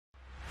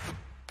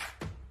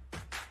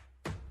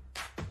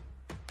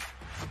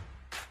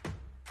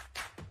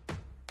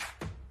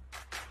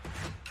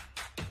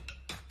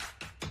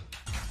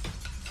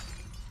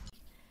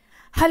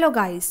Hello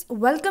guys,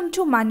 welcome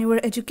to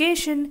Manoeuvre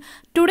Education.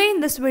 Today in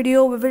this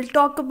video we will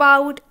talk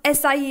about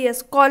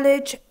SIES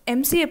College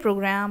MCA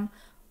program.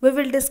 We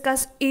will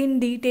discuss in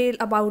detail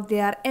about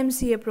their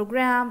MCA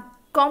program,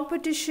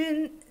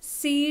 competition,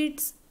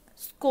 seats,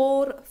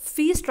 score,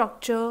 fee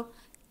structure,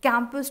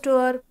 campus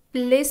tour,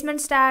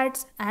 placement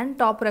stats and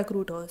top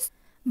recruiters.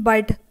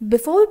 But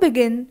before we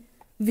begin,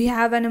 we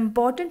have an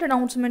important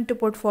announcement to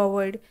put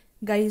forward.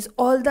 Guys,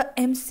 all the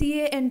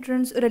MCA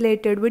entrance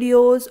related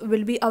videos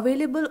will be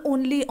available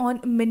only on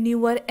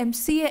Manoeuvre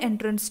MCA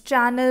entrance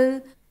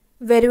channel,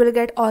 where you will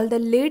get all the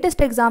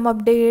latest exam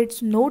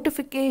updates,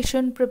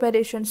 notification,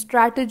 preparation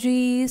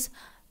strategies,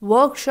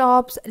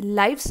 workshops,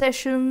 live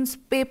sessions,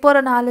 paper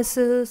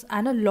analysis,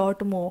 and a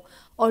lot more.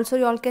 Also,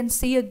 y'all can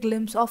see a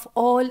glimpse of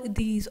all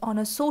these on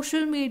a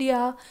social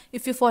media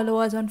if you follow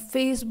us on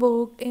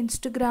Facebook,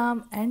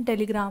 Instagram, and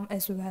Telegram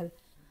as well.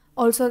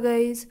 Also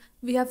guys,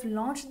 we have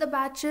launched the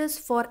batches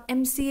for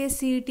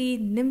MCACET,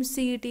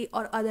 NIMCET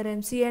or other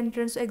MCA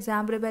entrance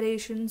exam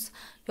preparations.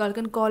 Y'all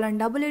can call on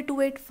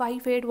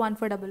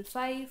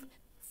 8828581455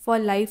 for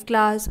live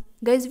class.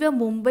 Guys, we are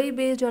Mumbai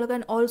based. Y'all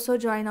can also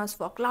join us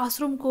for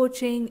classroom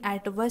coaching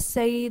at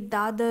Vasai,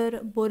 Dadar,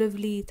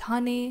 Borivali,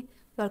 Thane.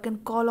 Y'all can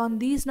call on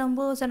these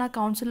numbers and our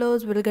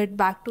counselors will get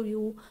back to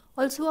you.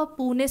 Also, our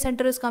Pune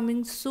center is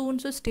coming soon,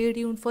 so stay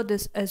tuned for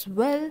this as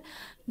well.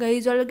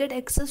 Guys, you'll get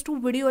access to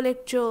video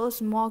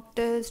lectures, mock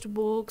tests,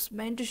 books,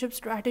 mentorship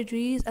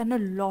strategies, and a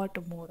lot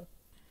more.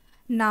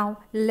 Now,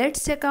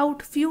 let's check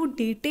out few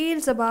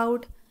details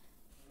about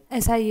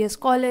SIES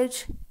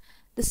College.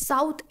 The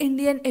South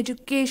Indian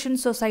Education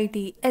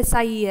Society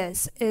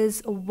 (SIES)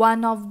 is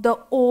one of the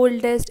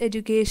oldest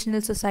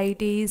educational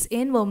societies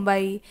in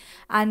Mumbai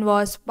and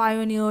was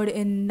pioneered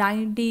in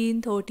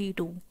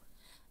 1932.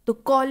 The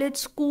college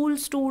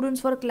schools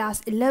students for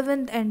class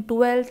 11th and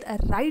 12th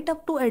right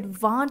up to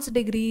advanced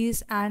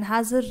degrees and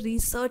has a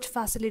research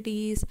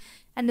facilities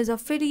and is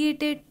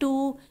affiliated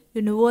to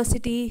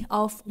University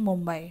of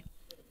Mumbai.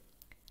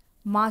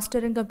 Master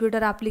in Computer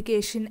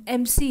Application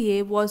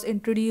MCA was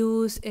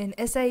introduced in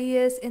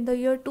SIES in the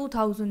year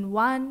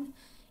 2001.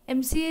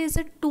 MCA is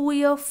a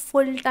 2-year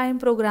full-time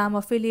program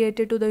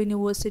affiliated to the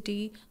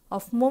University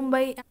of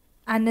Mumbai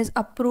and is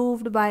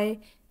approved by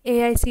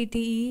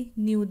AICTE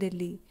New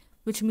Delhi,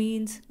 which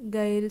means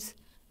guys,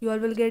 you all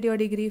will get your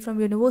degree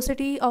from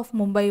University of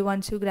Mumbai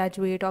once you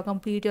graduate or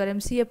complete your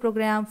MCA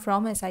program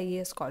from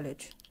SIES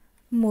College.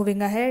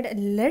 Moving ahead,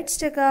 let's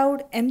check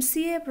out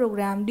MCA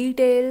program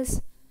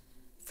details.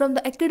 From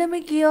the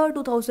academic year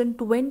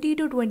 2020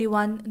 to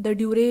 21, the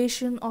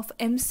duration of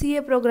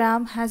MCA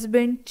program has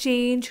been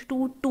changed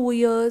to 2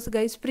 years.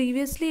 Guys,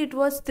 previously it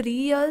was 3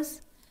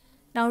 years.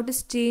 Now it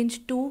is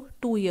changed to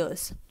 2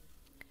 years.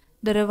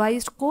 The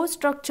revised course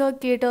structure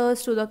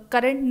caters to the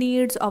current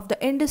needs of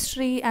the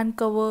industry and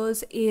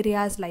covers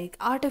areas like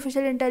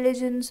artificial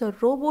intelligence,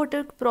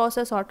 robotic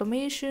process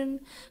automation,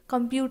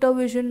 computer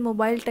vision,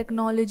 mobile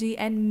technology,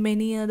 and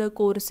many other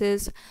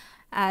courses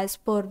as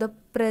per the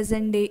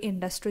present day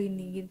industry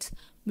needs,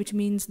 which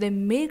means they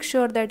make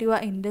sure that you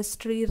are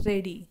industry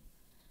ready.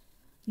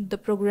 The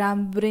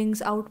program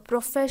brings out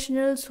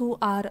professionals who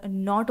are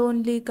not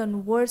only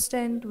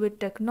conversant with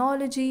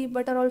technology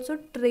but are also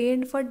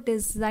trained for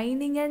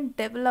designing and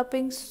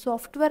developing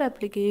software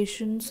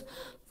applications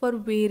for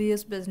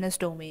various business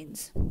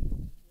domains.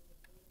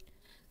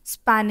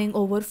 Spanning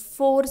over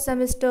 4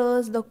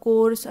 semesters, the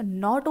course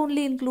not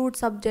only includes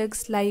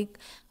subjects like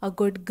a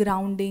good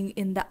grounding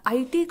in the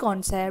IT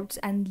concepts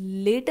and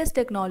latest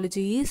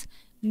technologies,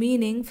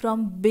 meaning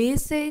from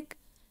basic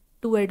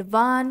to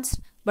advanced,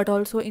 but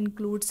also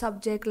includes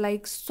subjects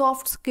like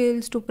soft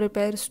skills to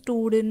prepare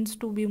students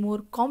to be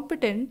more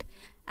competent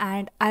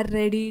and are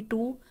ready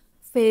to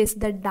face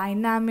the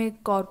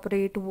dynamic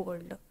corporate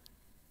world.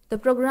 The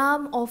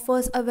program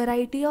offers a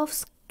variety of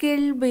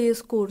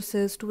skill-based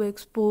courses to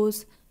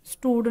expose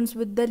students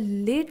with the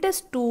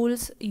latest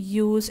tools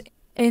used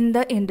in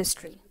the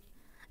industry.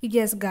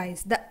 Yes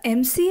guys, the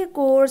MCA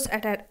course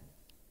at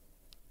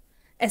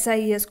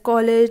SIES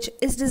College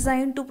is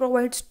designed to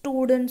provide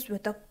students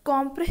with a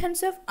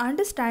comprehensive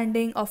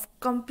understanding of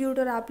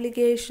computer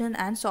application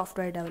and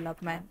software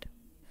development.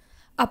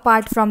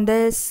 Apart from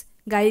this,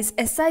 guys,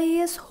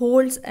 SIES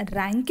holds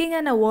ranking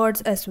and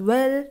awards as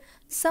well.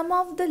 Some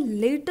of the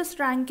latest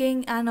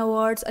ranking and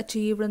awards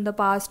achieved in the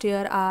past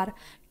year are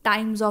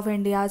Times of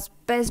India's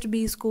Best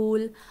B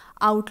School,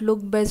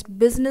 Outlook Best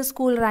Business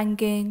School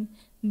ranking,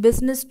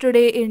 Business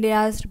Today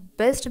India's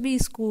Best B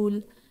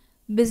School,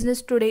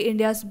 Business Today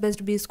India's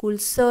Best B School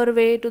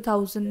Survey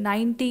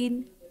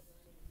 2019,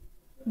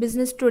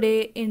 Business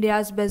Today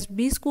India's Best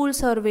B School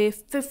Survey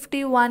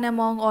 51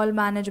 among all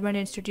management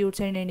institutes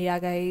in India,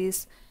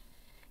 guys.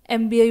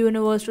 MBA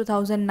Universe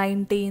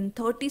 2019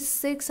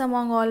 36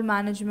 among all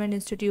management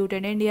institute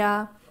in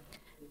India.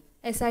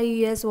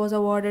 SIES was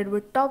awarded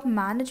with Top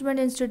Management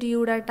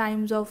Institute at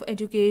Times of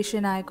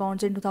Education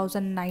Icons in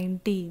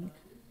 2019.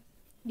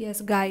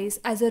 Yes, guys,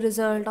 as a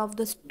result of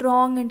the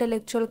strong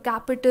intellectual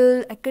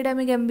capital,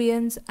 academic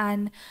ambience,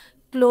 and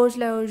close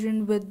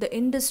relation with the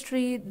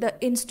industry, the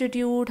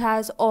institute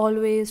has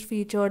always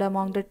featured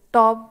among the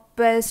top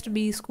best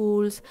B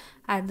schools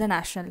at the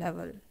national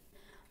level.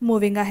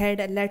 Moving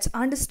ahead, let's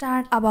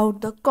understand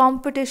about the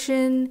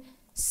competition,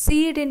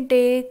 seed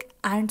intake,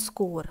 and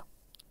score.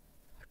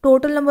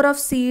 Total number of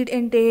seed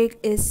intake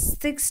is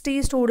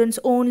 60 students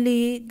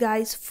only.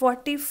 Guys,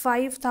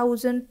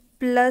 45,000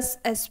 plus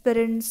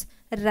aspirants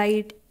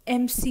write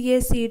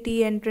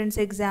MCACT entrance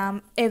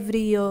exam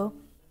every year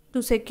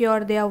to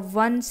secure their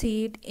one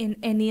seat in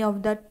any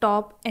of the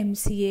top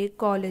MCA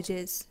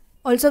colleges.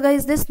 Also,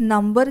 guys, this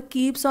number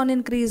keeps on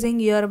increasing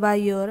year by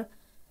year.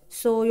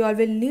 So, you all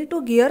will need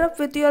to gear up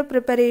with your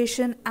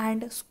preparation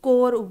and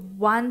score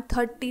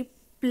 130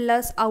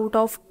 plus out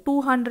of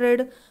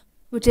 200,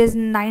 which is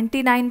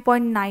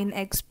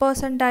 99.9x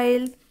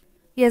percentile.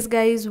 Yes,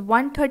 guys,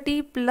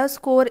 130 plus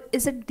score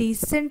is a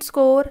decent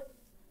score.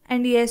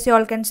 And yes, you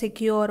all can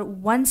secure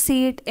one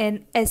seat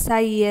in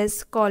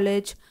SIES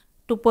college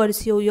to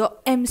pursue your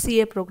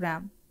MCA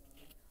program.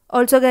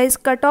 Also, guys,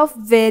 cutoff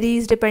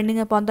varies depending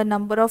upon the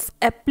number of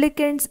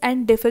applicants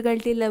and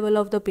difficulty level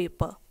of the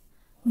paper.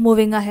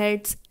 Moving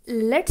ahead,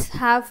 let's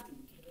have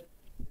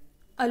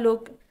a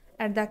look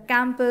at the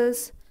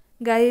campus.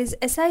 Guys,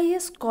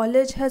 SIES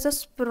college has a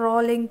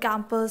sprawling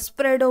campus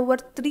spread over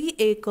 3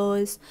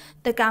 acres.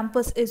 The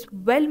campus is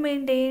well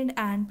maintained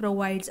and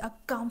provides a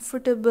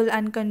comfortable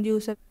and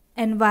conducive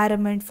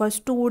environment for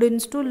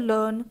students to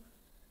learn.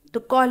 The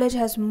college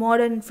has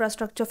modern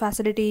infrastructure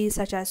facilities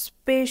such as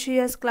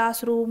spacious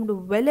classrooms,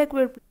 well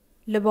equipped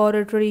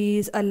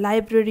laboratories, a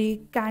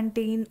library,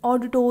 canteen,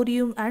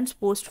 auditorium, and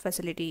sports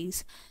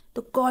facilities.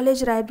 The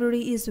college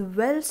library is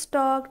well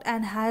stocked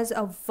and has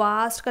a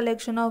vast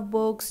collection of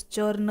books,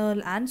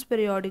 journals, and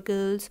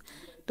periodicals.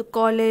 The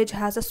college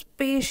has a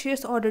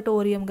spacious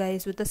auditorium,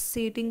 guys, with a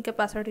seating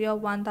capacity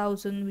of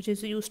 1000, which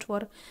is used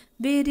for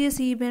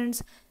various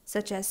events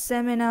such as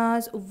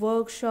seminars,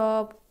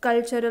 workshop,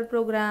 cultural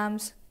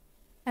programs,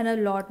 and a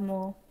lot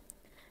more.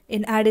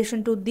 In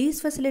addition to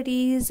these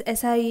facilities,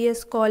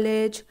 SIES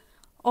College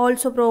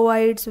also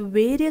provides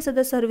various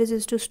other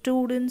services to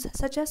students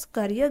such as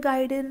career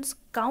guidance,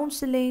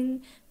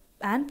 counseling,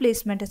 and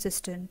placement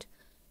assistant.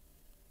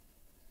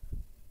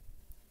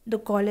 The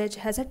college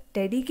has a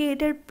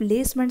dedicated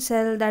placement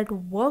cell that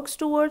works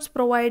towards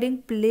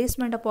providing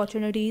placement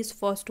opportunities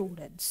for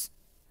students.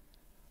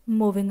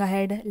 Moving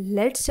ahead,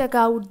 let's check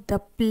out the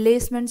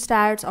placement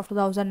stats of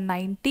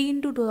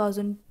 2019 to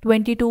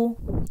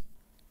 2022.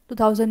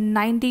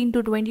 2019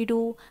 to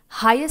 22,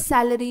 highest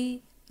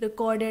salary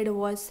recorded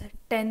was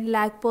 10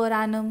 lakh per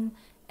annum.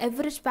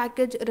 Average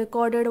package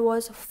recorded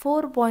was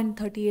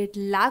 4.38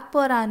 lakh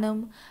per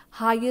annum.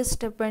 Highest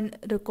stipend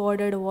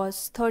recorded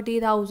was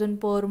 30,000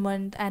 per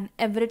month, and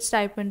average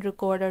stipend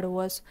recorded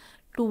was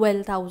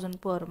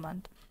 12,000 per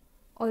month.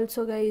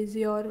 Also, guys,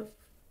 your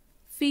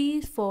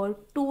fee for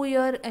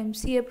 2-year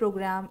MCA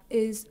program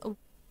is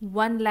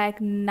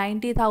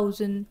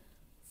 1,90,000.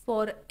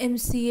 For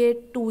MCA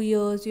 2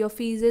 years, your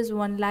fees is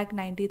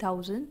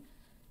 1,90,000.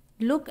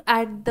 Look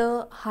at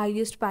the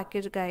highest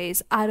package,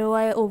 guys.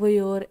 ROI over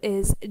here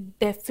is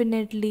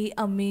definitely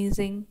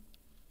amazing.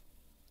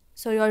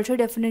 So you also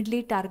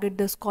definitely target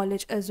this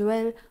college as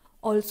well.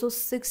 Also,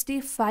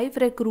 65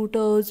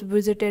 recruiters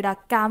visited our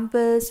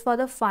campus for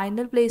the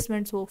final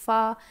placement so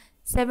far.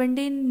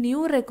 17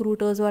 new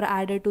recruiters were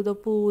added to the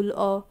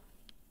pool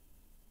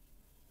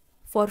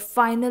for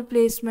final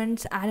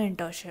placements and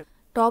internship.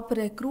 Top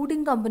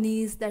recruiting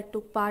companies that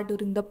took part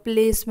during the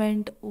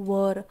placement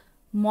were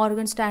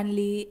Morgan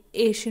Stanley,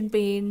 Asian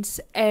Paints,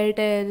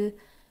 Airtel,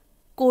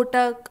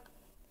 Kotak,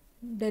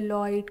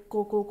 Deloitte,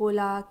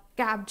 Coca-Cola,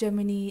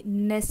 Capgemini,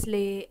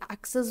 Nestle,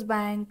 Axis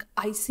Bank,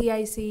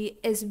 ICICI,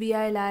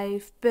 SBI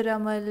Life,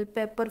 Piramal,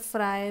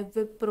 Pepperfry,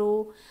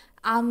 Wipro,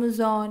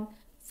 Amazon,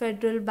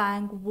 Federal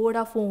Bank,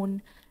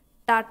 Vodafone,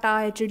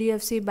 Tata,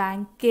 HDFC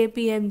Bank,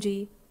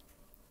 KPMG.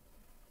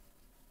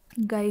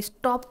 Guys,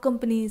 top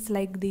companies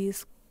like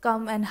these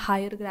come and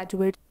hire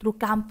graduates through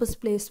campus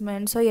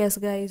placement. So yes,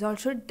 guys,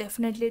 also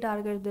definitely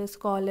target this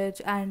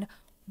college and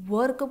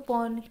work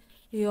upon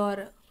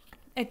your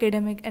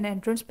academic and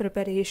entrance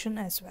preparation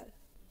as well.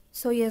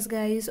 So yes,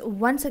 guys,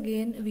 once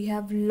again we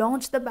have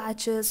launched the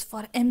batches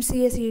for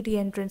MCACET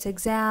entrance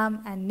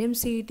exam and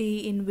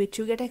NIMCET, in which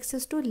you get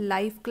access to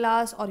live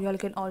class, or you all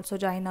can also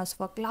join us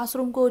for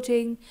classroom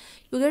coaching.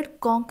 You get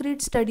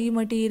concrete study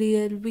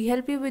material. We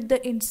help you with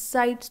the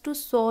insights to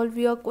solve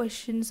your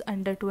questions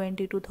under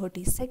 20 to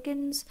 30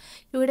 seconds.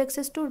 You get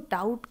access to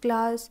doubt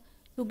class.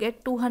 You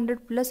get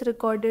 200 plus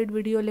recorded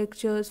video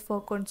lectures for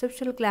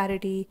conceptual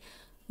clarity.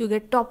 You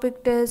get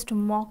topic test,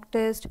 mock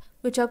test,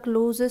 which are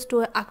closest to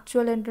an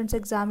actual entrance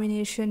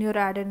examination. You're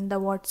added in the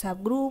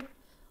WhatsApp group.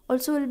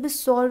 Also, we'll be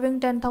solving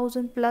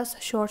 10,000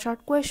 plus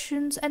short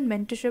questions, and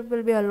mentorship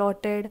will be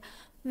allotted,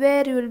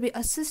 where you will be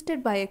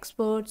assisted by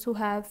experts who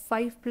have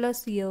 5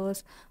 plus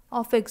years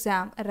of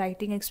exam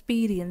writing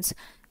experience.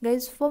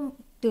 Guys, for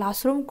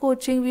classroom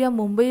coaching, we are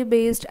Mumbai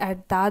based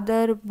at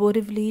Dadar,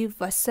 Borivali,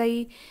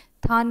 Vasai,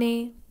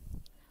 Thane.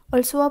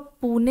 Also, a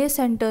Pune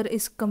center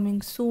is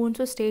coming soon,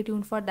 so stay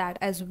tuned for that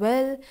as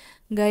well.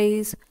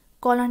 Guys,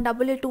 call on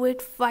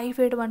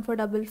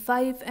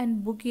 8828581455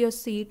 and book your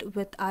seat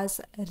with us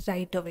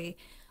right away.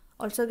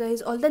 Also,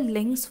 guys, all the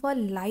links for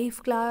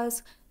live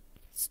class,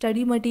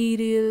 study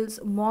materials,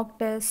 mock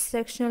tests,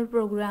 sectional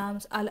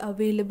programs are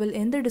available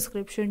in the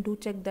description. Do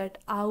check that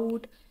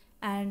out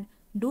and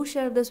do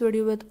share this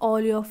video with all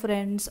your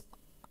friends.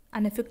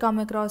 And if you come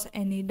across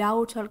any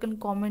doubts or can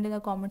comment in the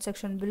comment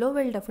section below,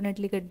 we'll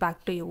definitely get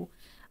back to you.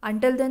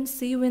 Until then,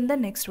 see you in the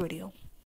next video.